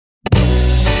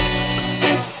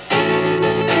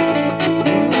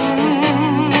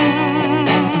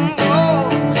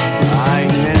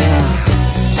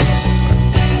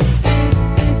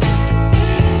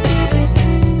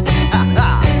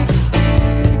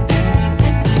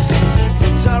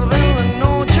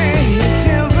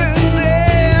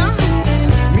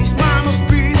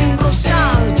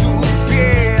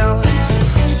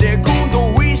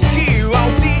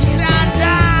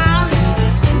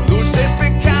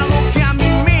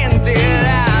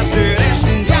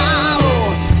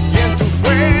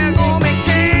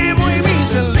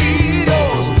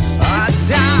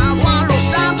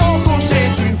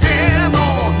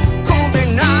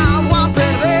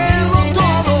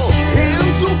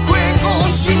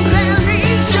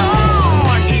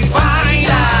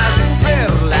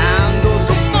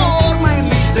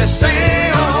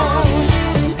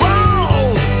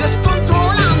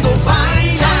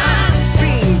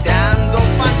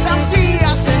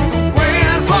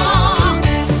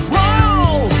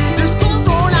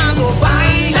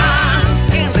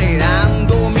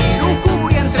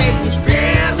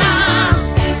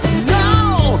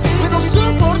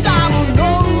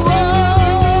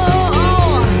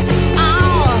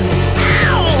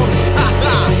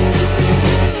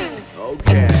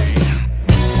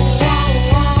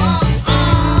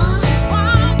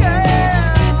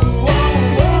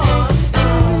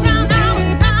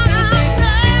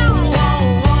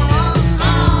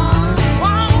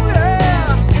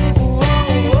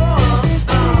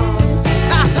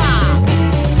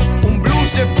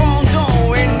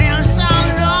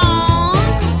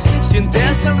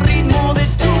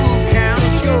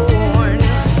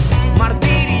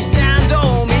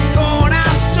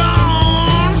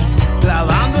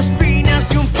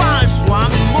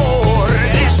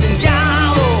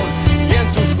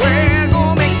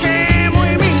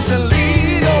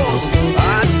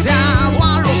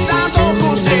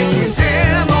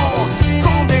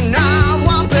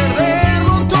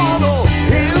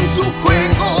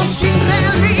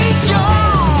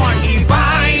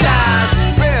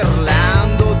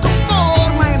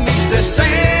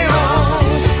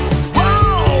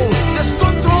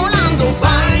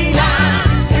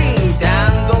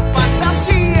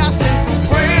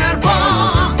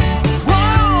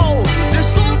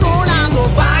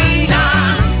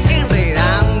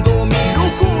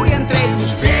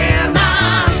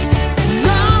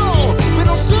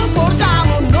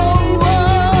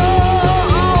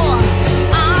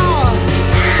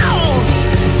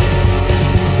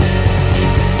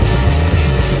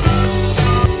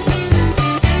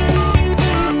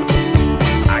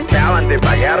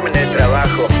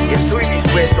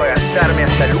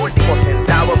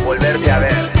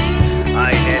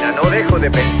de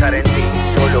pensar en ti,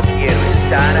 solo quiero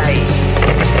estar ahí.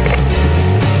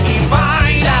 Y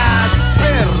bailas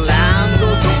perlando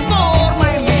tu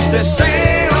forma en mis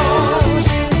deseos.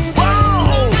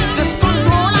 Wow,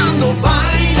 descontrolando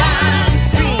bailas,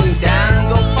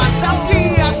 pintando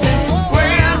fantasías en tu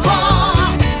cuerpo.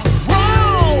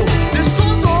 Wow,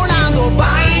 descontrolando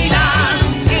bailas,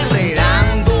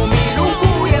 enredando mi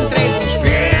lujuria entre tus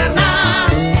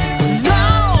piernas.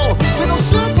 No, que no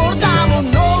soportamos,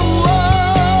 no.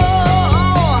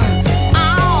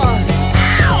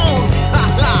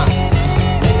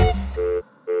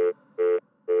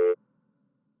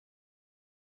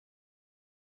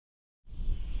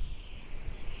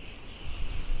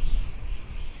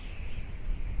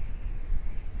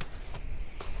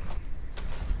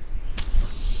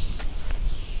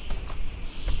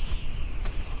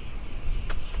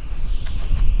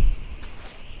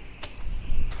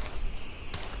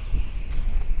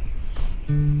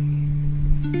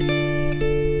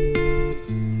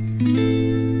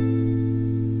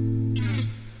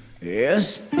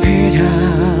 Espera,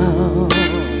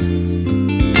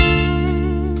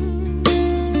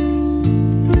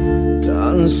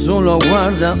 tan solo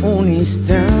aguarda un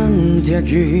instante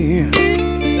aquí.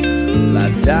 La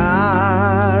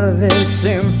tarde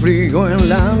se enfrió en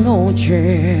la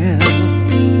noche,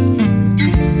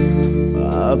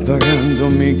 apagando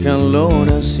mi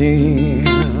calor así.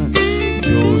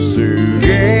 Yo sé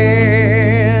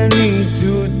bien y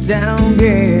tú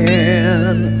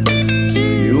también.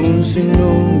 Sin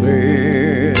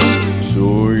nombre,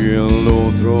 soy el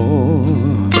otro,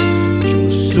 yo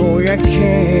soy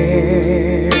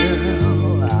aquel.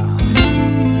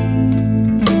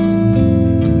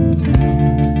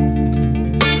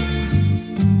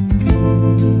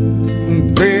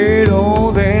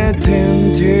 Pero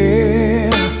detente,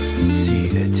 sí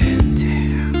detente,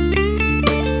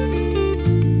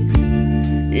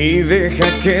 y deja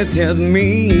que te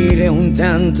admire un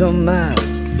tanto más.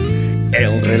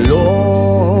 El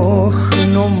reloj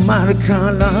no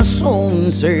marca las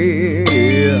 11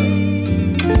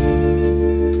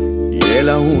 y él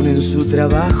aún en su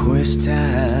trabajo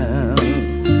está.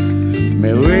 Me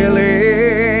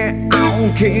duele,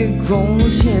 aunque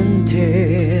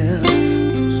consciente,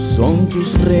 son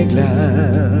tus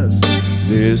reglas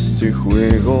de este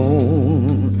juego.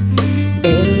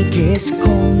 El que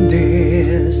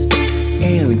escondes,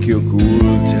 el que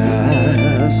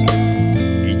ocultas,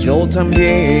 yo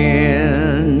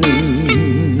también.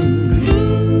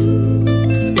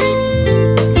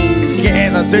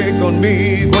 Quédate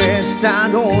conmigo esta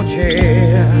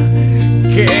noche,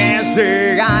 que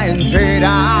sea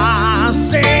entera,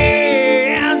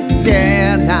 sea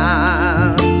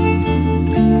eterna.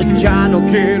 Ya no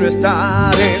quiero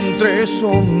estar entre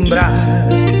sombras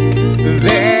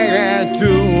de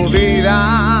tu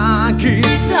vida.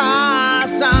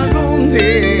 Quizás algún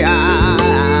día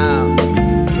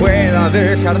pueda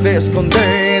dejar de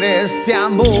esconder este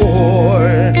amor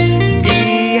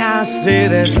y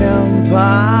hacer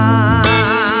trampa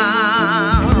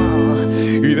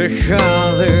y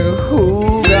dejar de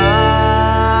jugar.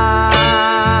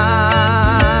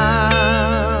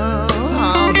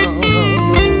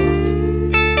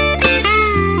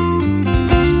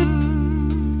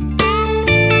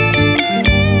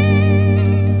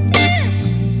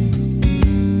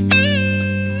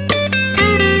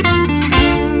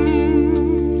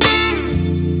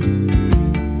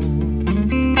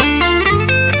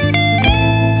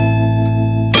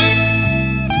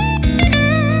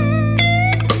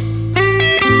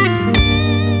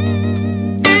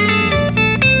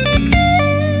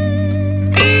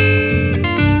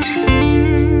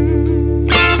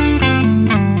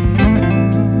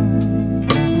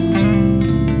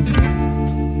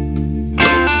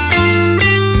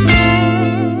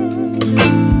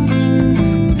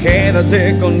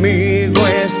 Quédate conmigo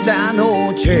esta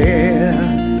noche,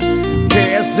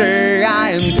 que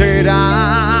sea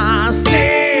entera,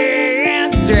 sea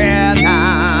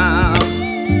eterna.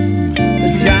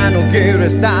 Ya no quiero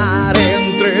estar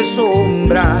entre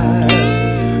sombras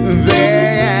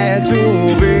de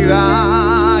tu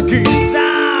vida.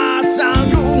 Quizás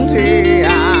algún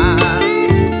día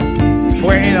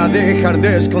pueda dejar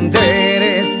de esconder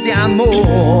este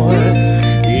amor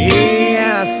y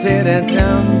hacer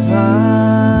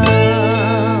trampa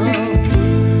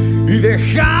y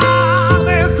dejar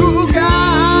de jugar.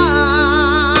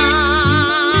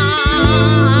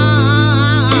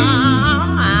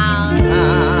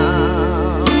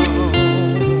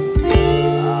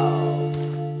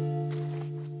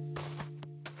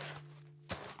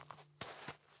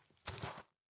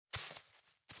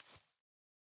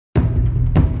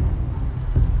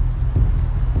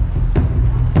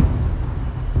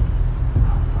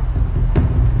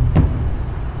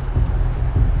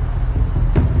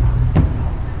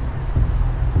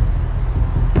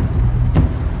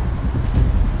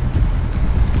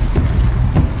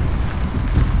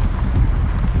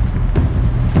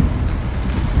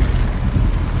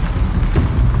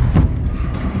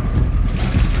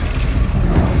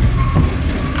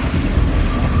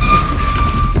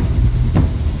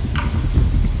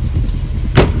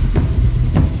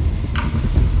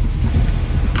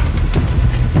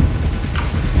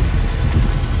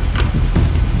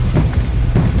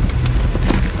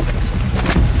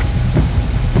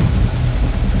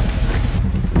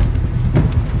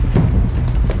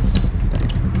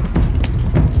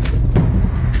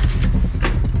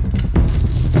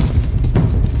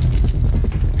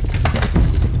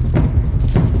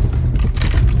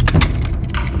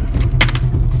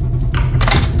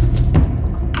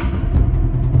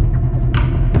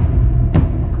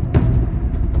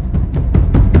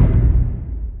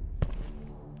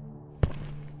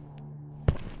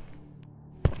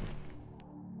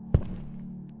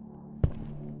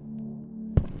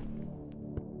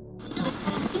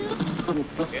 Tan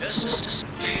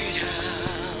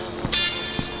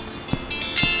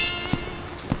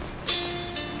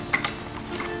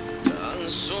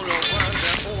solo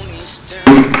guarda un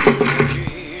instante.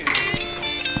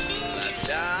 La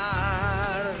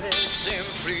tarde se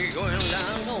enfrió en la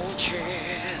noche,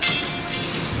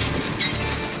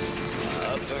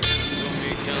 apagando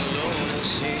mi calor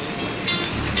así.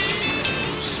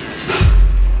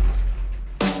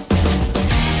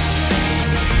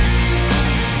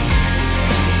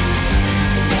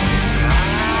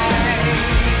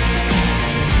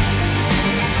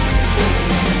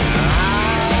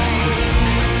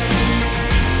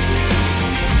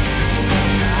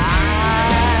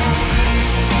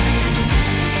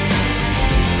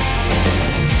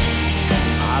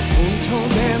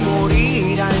 De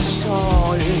morir al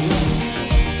sol,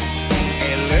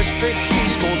 el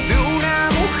espejismo de una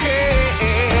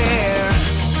mujer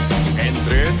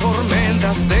entre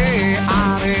tormentas de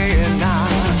arena,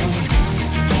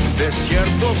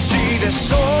 desiertos y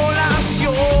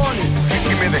desolación,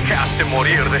 Y me dejaste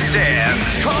morir de sed.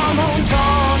 como un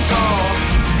tonto.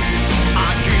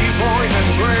 Aquí voy de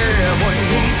nuevo, en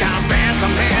mi cabeza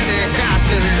me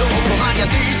dejaste loco,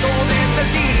 mareadito desde el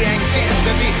día en que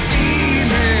te vi.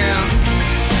 Dime,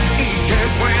 ¿y qué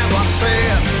puedo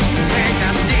hacer? Me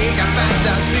castigan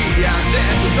fantasías de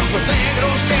tus ojos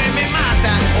negros que me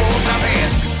matan otra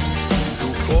vez.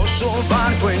 Lujoso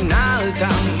barco en alta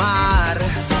mar,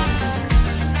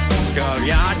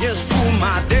 caviar y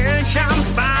espuma del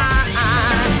champán.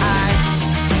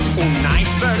 Un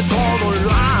iceberg todo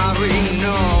lo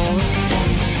arruinó,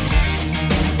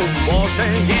 un bote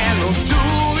lleno tú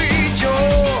y yo.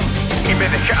 Y me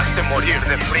dejaste morir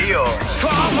de frío.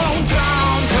 Como un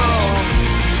tonto,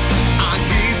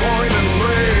 aquí voy de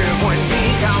nuevo, en mi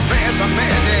cabeza me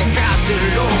dejaste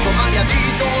loco,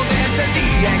 mareadito desde el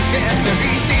día en que te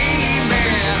vi. Dime,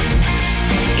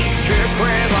 ¿y qué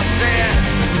puedo hacer?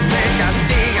 Me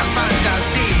castigan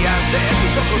fantasías de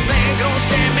tus ojos negros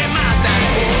que me matan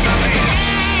otra vez.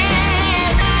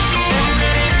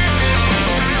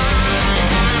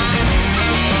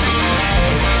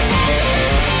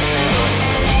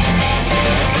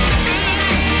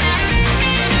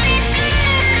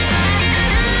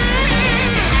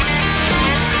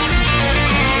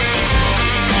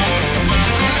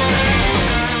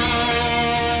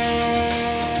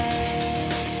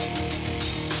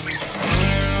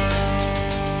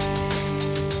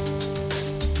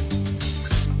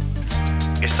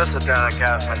 Estás atada a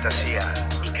cada fantasía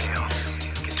y creo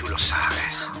que tú lo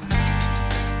sabes.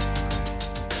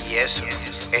 Y eso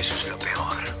es lo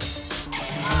peor.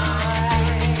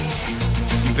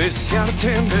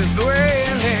 Desearte me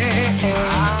duele,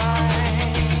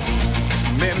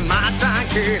 me mata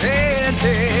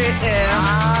quererte.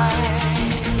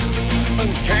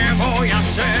 ¿Qué voy a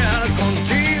hacer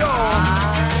contigo?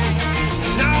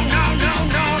 No, no, no,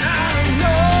 no, no,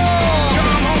 no.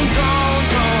 Como un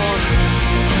tonto,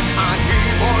 aquí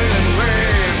voy de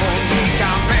nuevo, mi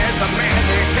cabeza me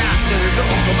dejaste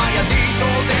loco, mareadito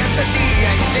desde el día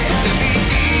en que te vi.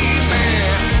 Dime,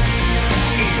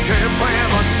 ¿y qué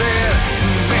puedo hacer?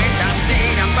 Me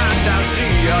castigan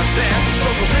fantasías de tus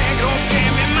ojos negros que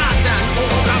me matan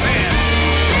otra vez.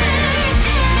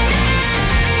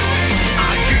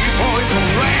 Aquí voy de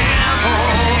nuevo,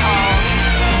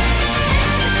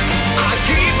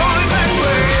 aquí voy de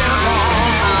nuevo.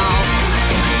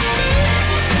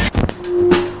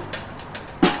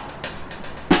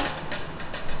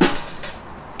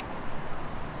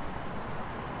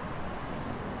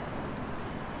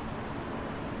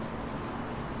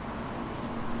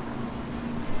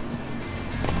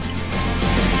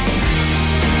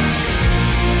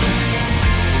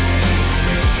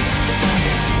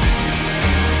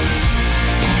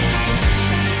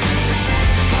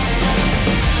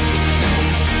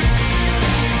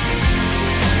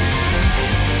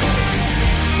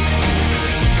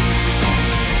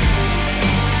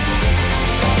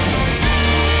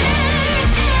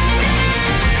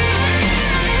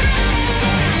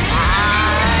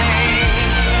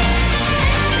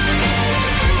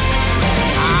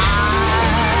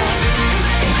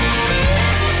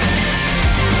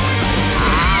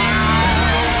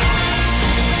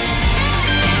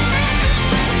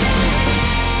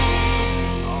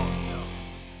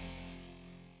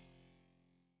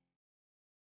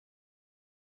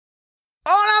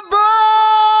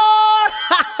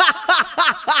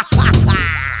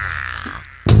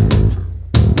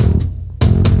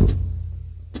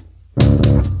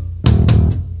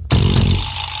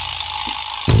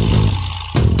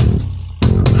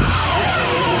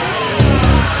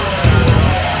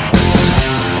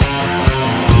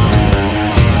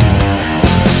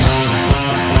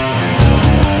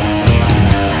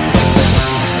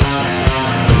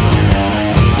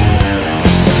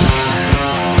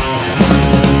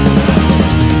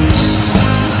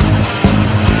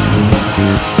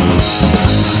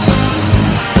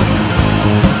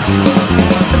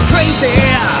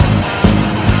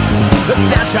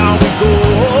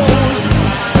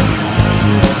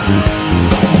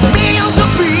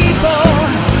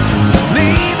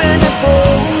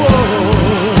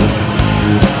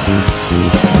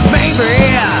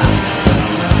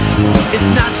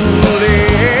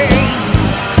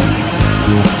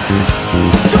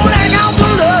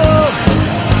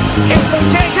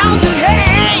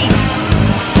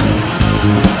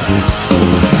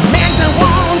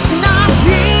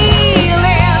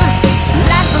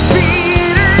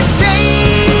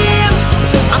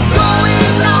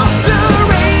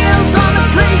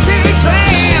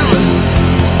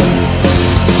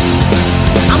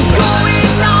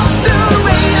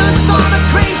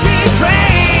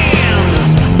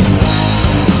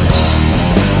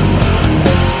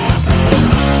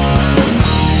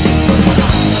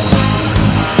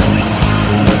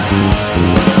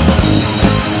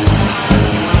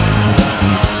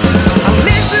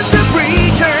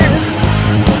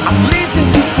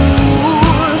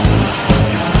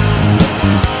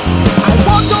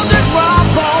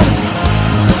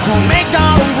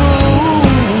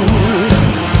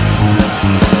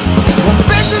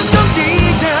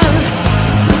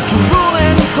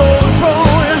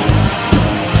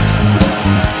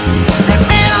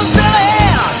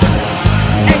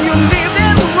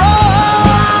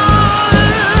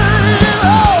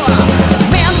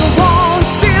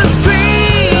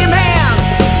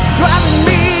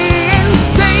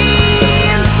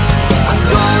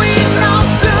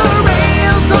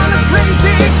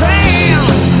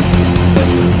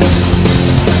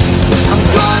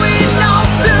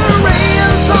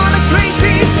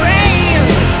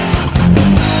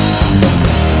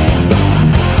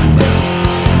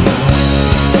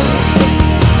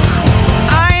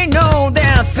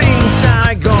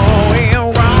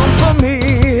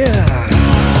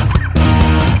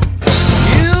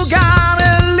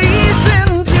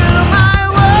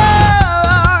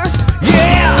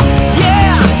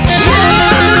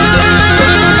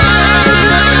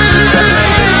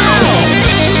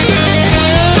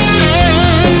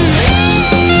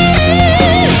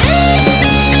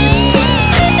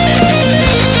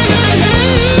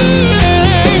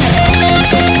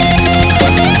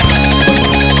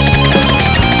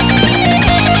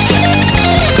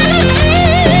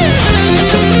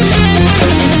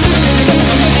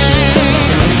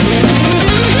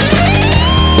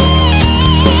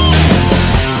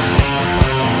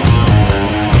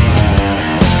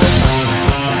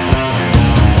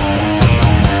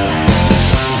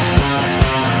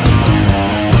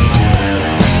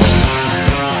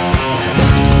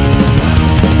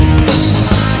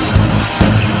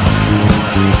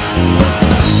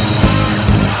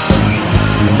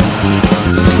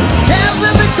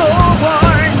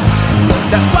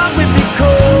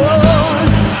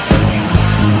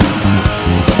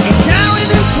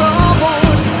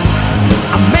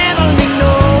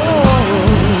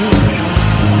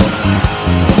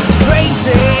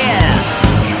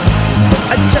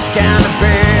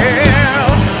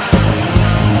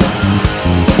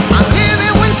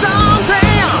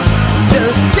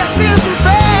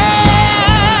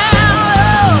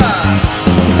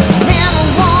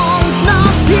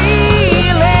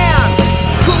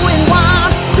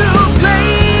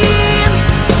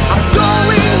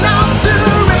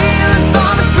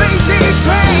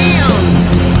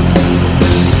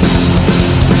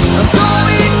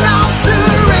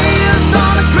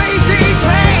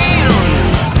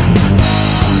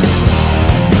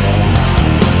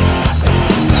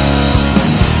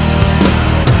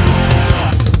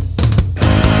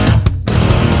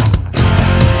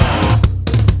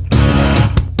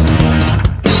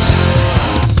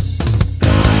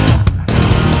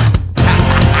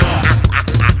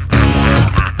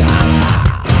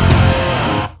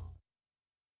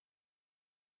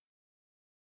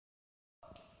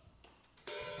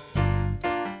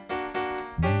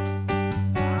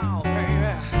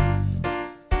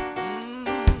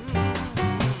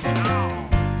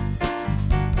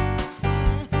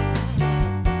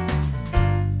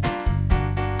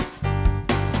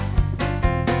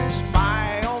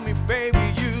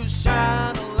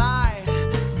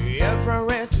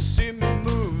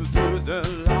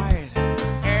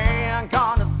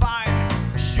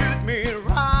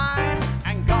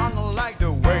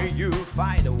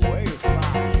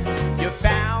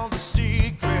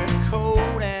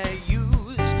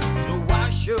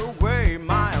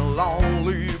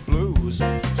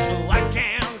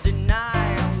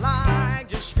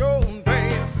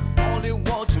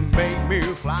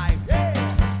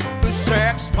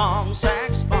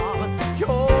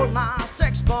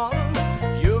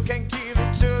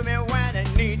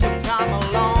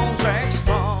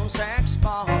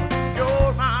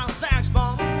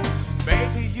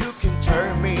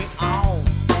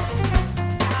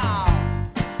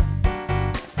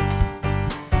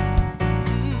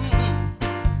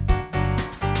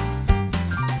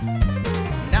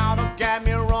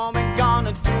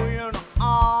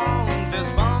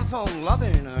 I'm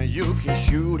loving, you can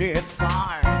shoot it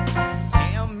far.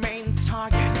 Your main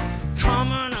target,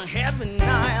 coming ahead, but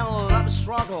I love a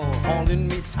struggle, holding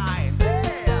me tight.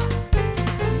 Yeah.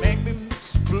 Make me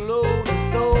explode,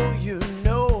 though you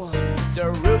know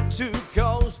the route to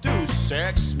goes to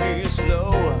sex me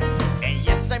slow. And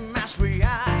yes, I must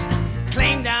react,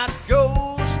 claim that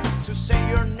goes to say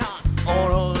you're not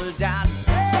all that.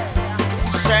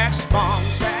 Sex bomb,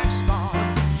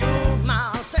 you're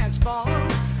my sex bomb.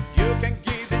 You can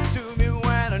give it to me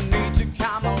when I need to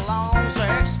come along.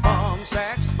 Sex bomb,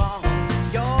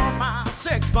 you're my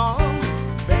sex bomb.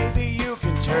 Baby, you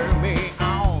can turn me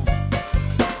on.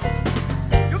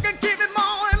 You can keep it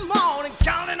more and more and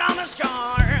count it on the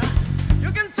score.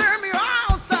 You can turn me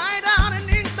outside out and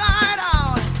inside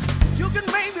out. You can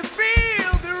make me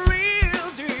feel the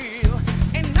real deal,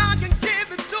 and I can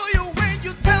give it to you when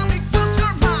you tell me, 'cause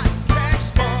you're my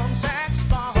sex bomb,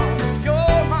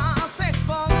 you're my sex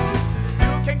bomb.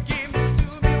 You can give it to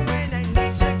me when I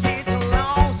need to get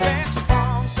along. Sex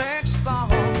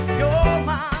bomb, you're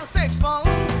my sex bomb.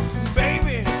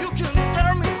 Baby, you can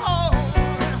turn me on.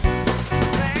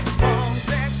 Sex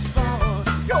bomb,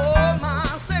 you're my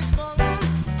sex bomb.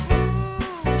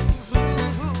 Ooh,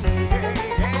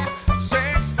 yeah.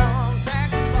 Sex bomb,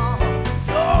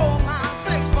 you're my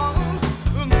sex bomb.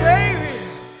 Baby,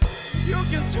 you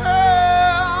can turn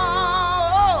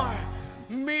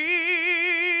me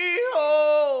on.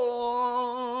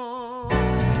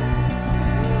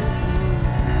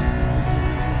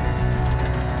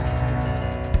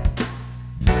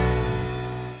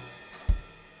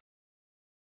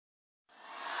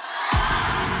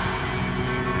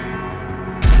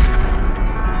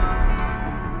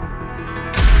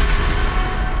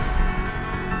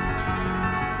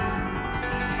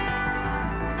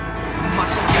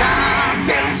 Más allá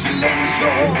del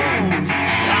silencio,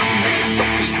 la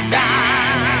mediocridad,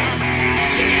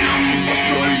 tiempos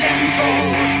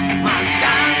violentos,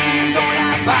 matando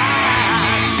la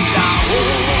paz. Y la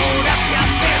hora se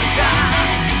acerca,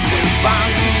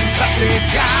 levántate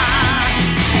ya,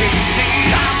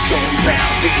 generación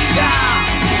perdida,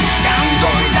 buscando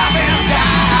la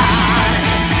verdad.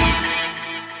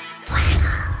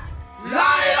 La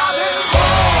era del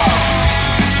rock.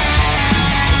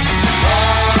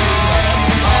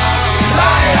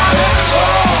 La era del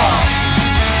rock.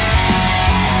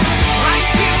 No hay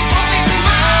tiempo de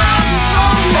más, no.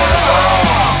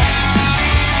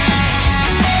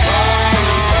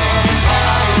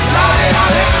 La era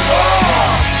del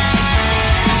rock.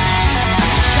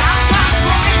 Ya va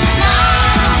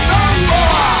comenzando.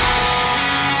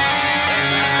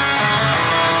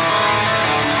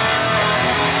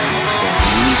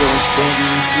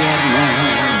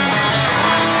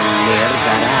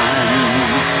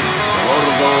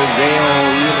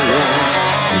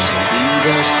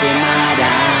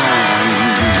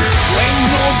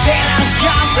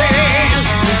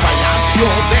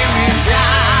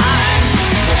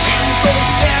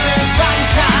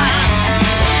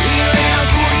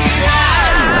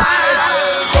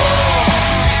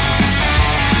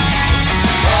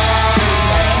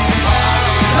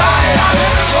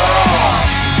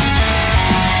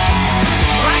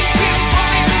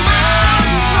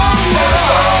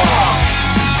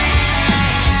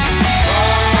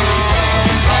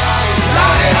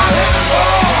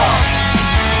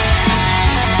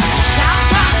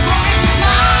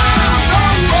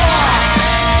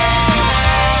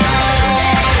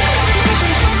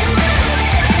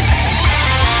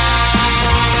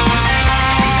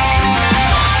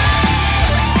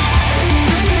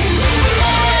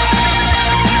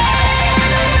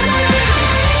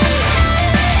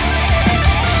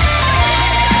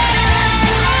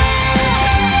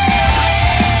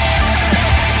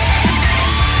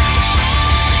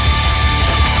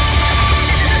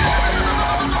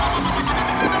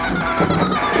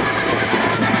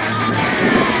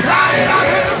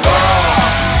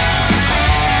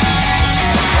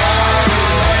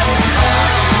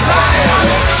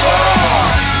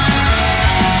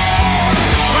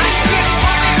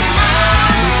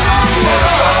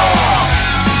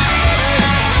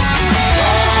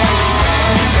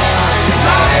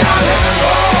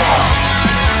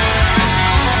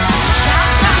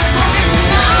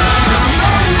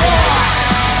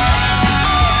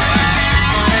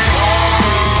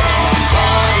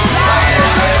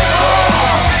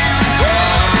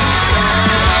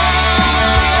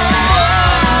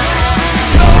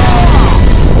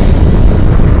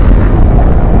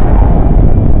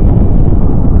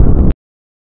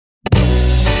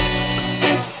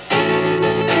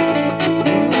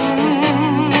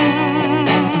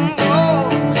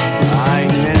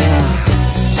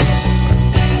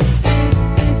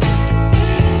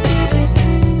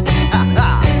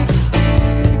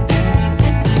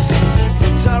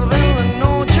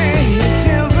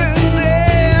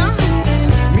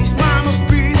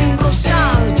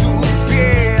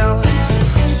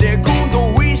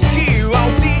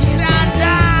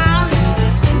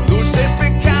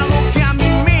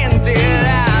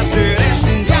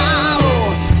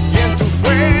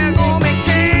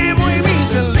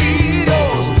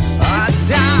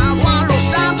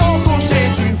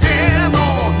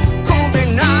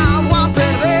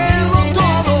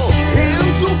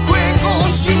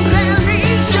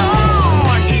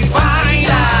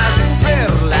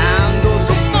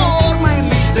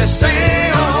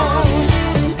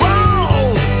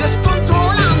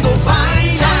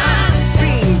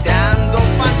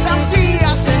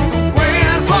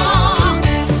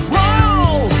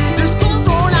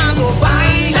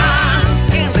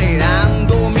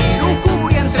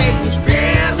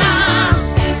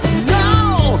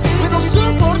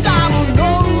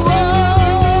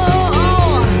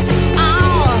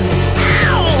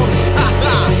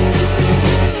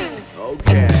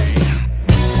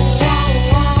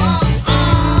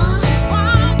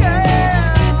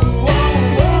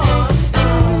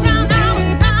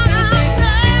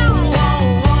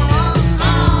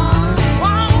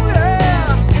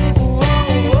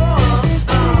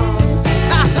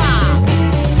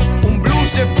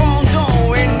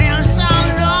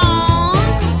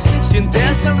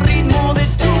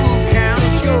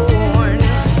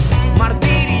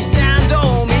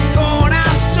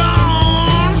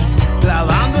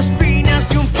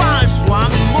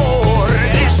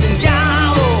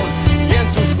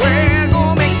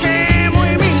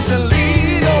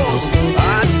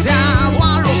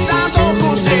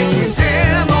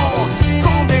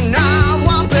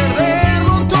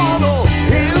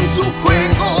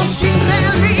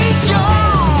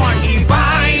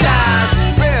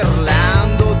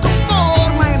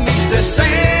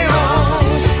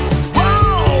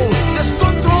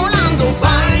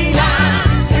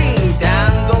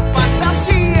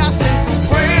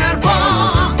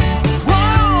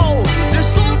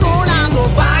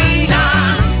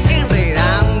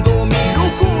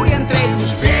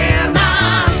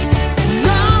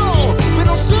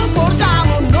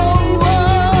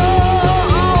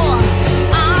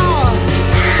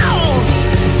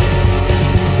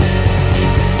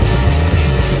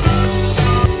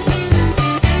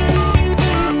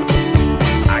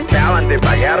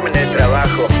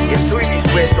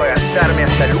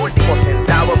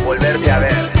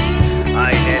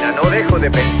 dejo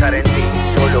de pensar en ti,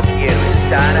 solo quiero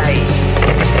estar ahí.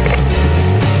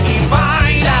 Y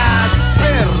bailas,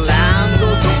 perlando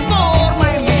tu forma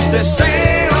en mis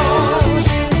deseos.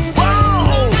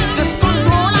 Wow,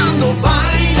 descontrolando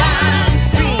bailas,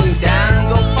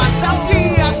 pintando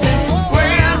fantasías en tu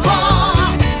cuerpo.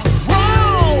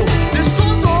 Wow,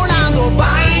 descontrolando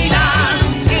bailas,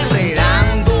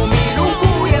 enredando mi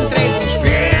lujuria entre tus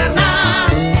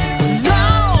piernas. No,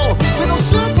 no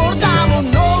soportamos,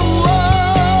 no.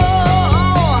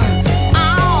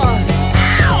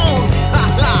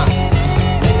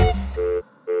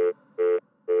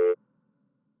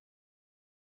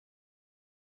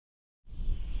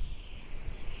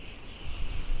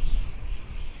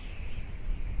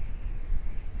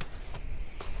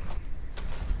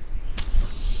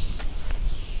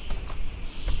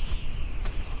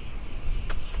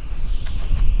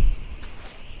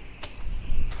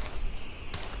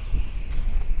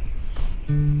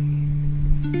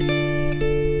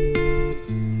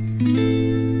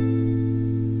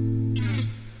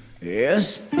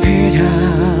 Espera,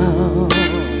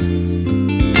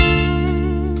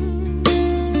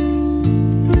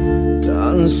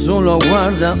 tan solo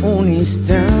aguarda un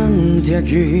instante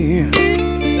aquí.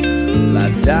 La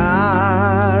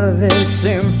tarde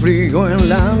se enfrió en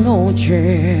la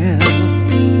noche,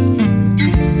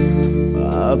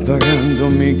 apagando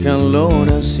mi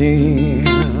calor así.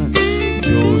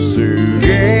 Yo sé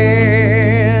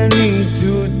bien y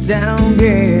tú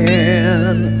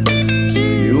también.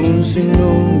 Sin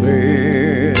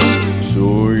nombre,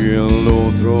 soy el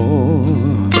otro,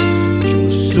 yo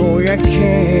soy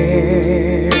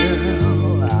aquel.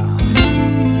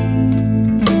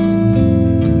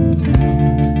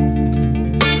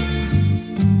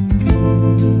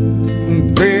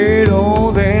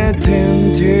 Pero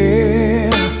detente,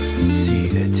 sí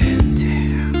detente,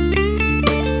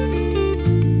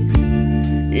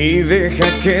 y deja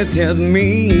que te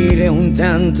admire un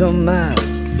tanto más.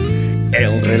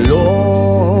 El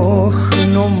reloj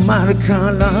no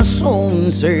marca las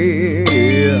 11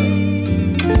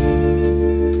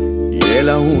 y él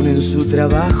aún en su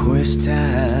trabajo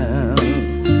está.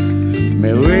 Me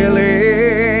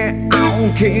duele,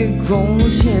 aunque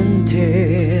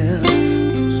consciente,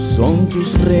 son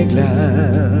tus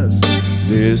reglas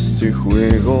de este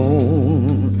juego.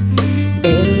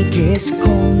 El que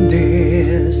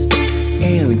escondes,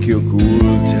 el que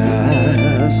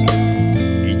ocultas,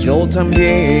 yo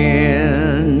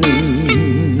también.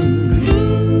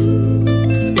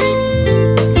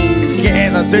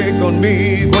 Quédate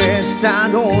conmigo esta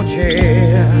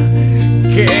noche,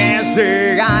 que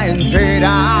sea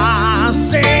entera,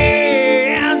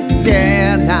 sea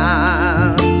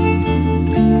eterna.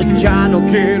 Ya no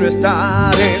quiero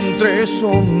estar entre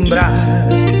sombras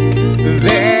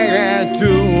de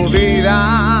tu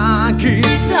vida.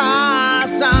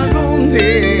 Quizás algún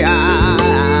día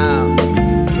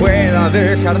pueda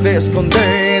dejar de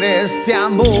esconder este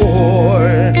amor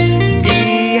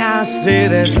y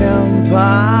hacer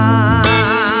trampa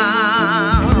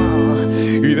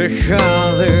y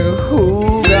dejar de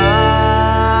jugar.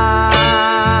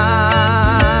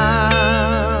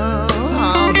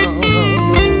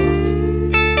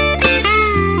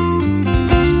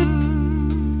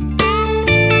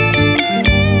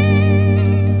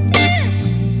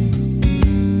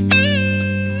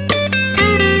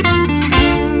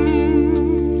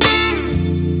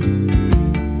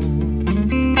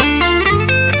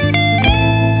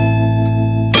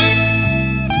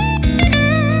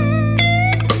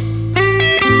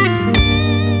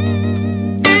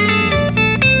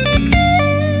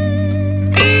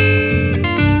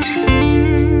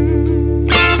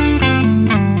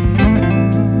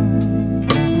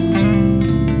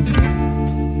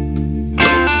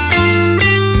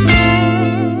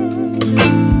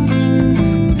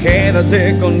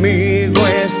 Quédate conmigo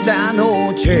esta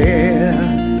noche,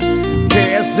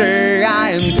 que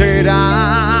sea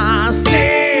entera,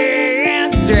 sea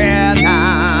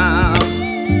eterna.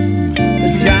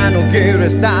 Ya no quiero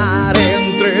estar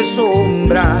entre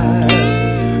sombras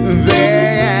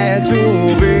de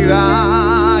tu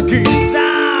vida.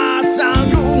 Quizás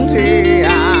algún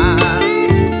día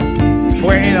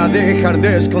pueda dejar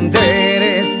de esconder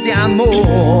este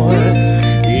amor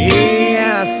y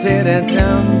hacer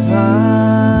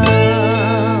trampa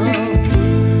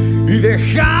y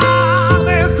dejar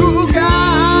de jugar.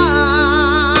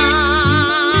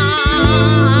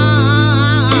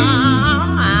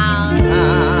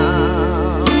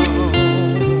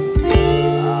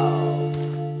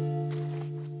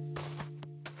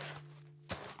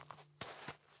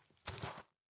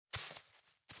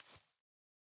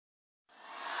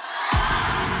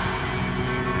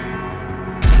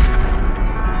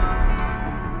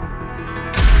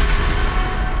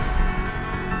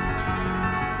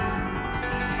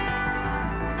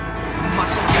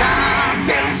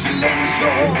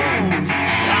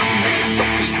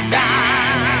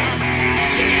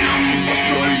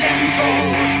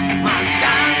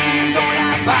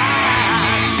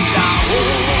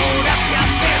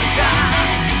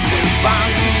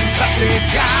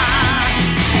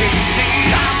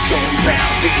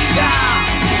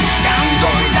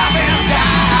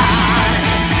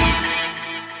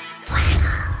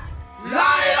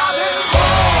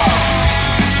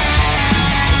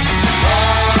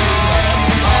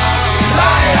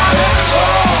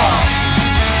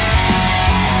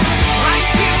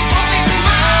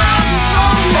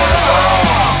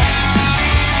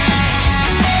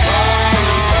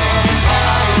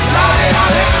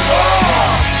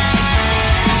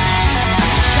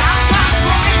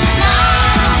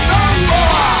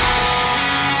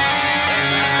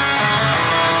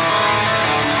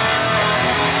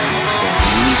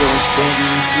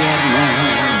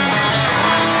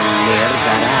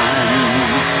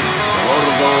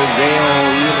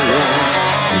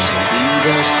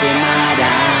 nos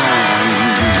quemarán.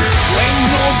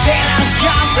 Dueño de las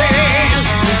llaves,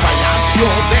 un palacio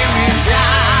de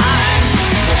metal,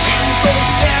 momentos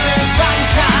de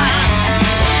revancha.